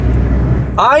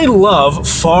I love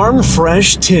farm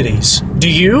fresh titties. Do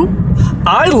you?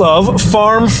 I love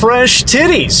farm fresh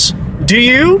titties. Do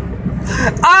you?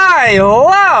 I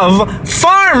love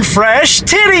farm fresh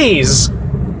titties.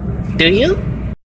 Do you?